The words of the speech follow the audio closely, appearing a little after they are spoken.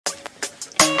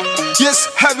Yes,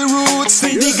 heavy roots. For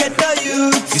the ghetto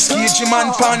youth. This cage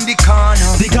man pon the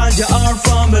corner. The Ganjahr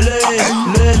Family.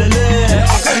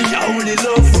 Ya only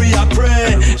love free a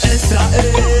pray. Esta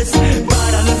es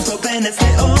para los jóvenes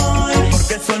de hoy,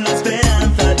 porque son la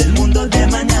esperanza del mundo de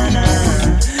mañana.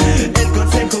 El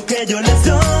consejo que yo les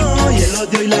doy, el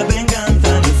odio y la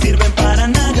venganza no sirven para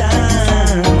nada.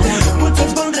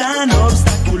 Muchos pondrán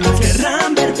obstáculos,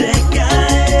 querrán verte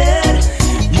caer,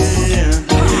 yeah.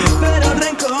 Pero el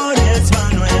rencor es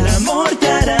vano, el amor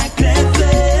te hará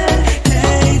crecer.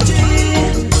 KG.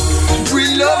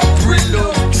 Free love, free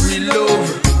love, free love.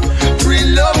 Free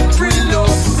love, free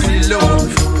love, free love.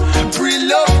 Free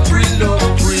love, free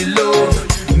love, free love.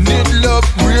 Need love,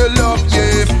 real love,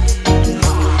 yeah.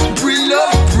 Free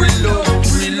love, free love,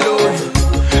 free love.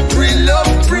 Free love,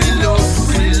 free love,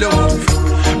 free love.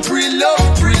 Free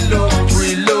love, free love,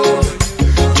 free love.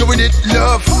 You need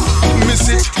love. Miss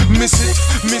it, miss it,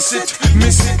 miss it,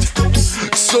 miss it.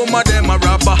 Some of them a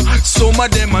robber, some of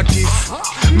them a thief.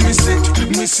 Miss it,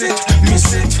 miss it,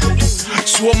 miss it.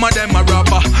 Some of them a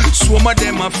robber, some of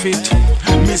them a fit.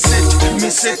 Miss it,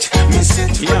 miss it, miss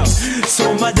it. Yo,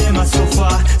 some of them a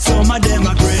suffer, some of them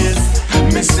a grace.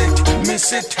 Miss it,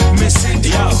 miss it, miss it.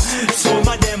 Yo, some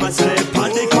of them a sleep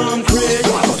on the concrete.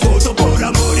 Hago todo por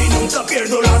amor y nunca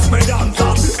pierdo la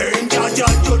esperanza. En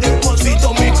Ganjahr yo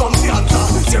deposito mi confianza.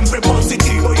 Siempre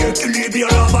positivo y equilibrio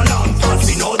la balanza.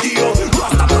 Sin odio, no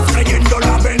estamos creyendo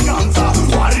la venganza.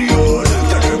 Warrior,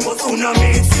 tenemos una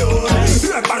misión: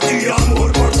 repartir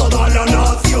amor por toda la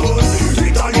nación.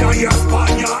 Italia y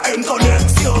España en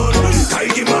conexión.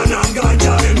 KG Man and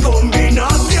Ganjahr en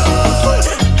combinación.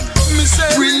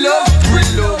 Free love, free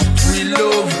love, free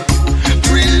love.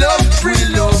 Free love, free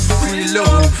love, free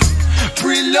love.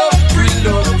 Free love, free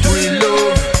love, free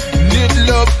love. Need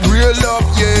love, real love,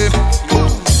 yeah.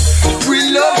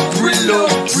 Free love, free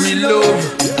love, free love.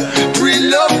 Free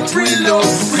love, free love,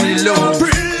 free love.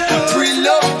 Free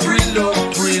love, free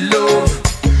love, free love.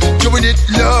 You need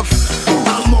love.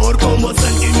 Amor como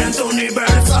sentimiento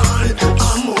universal.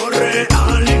 Amor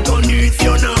real,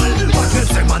 incondicional. Para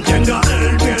que se mantenga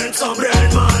el bien sobre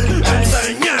el mal.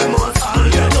 Enseñemos al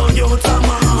ghetto youth a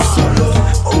amar. Solo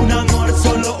un amor,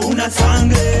 solo una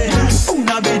sangre.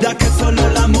 Una vida que solo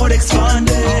el amor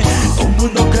expande. Un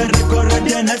mundo que recorre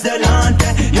tienes delante.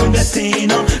 Y un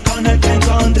destino con el que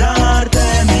encontrarte,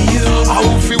 mi you.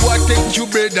 How feel what take you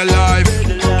bread alive?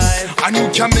 And you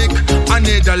can make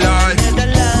another life.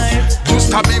 You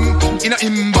stab him in a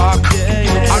him back.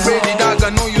 Already dog, I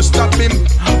know you stop him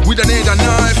with another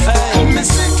knife. Miss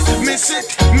it, miss it,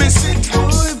 miss it.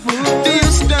 They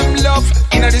use them love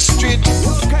in the street.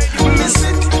 Miss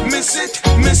it, miss it,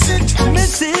 miss it.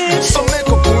 Miss it. So make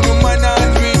up on your man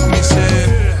and read me say.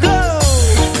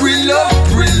 Free love,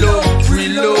 free love, free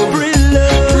love.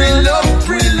 Free love,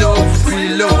 free love, free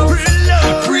love.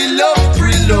 Free love,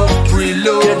 free love, free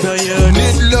love.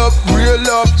 Need love, real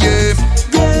love, yeah.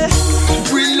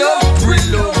 Free love, free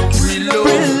love, free love.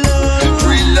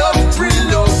 Free love, free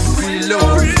love, free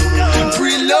love.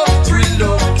 Free love, free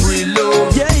love, free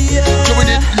love. You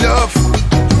need love.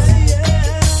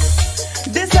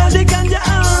 This are the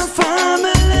Ganjahr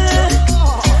Family,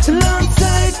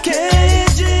 alongside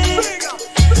KG.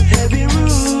 Heavy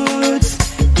roots,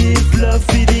 give love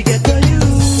for the ghetto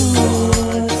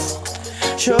youth.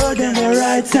 Show them the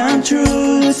rights and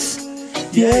truths.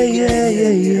 Yeah, yeah, yeah,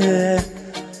 yeah.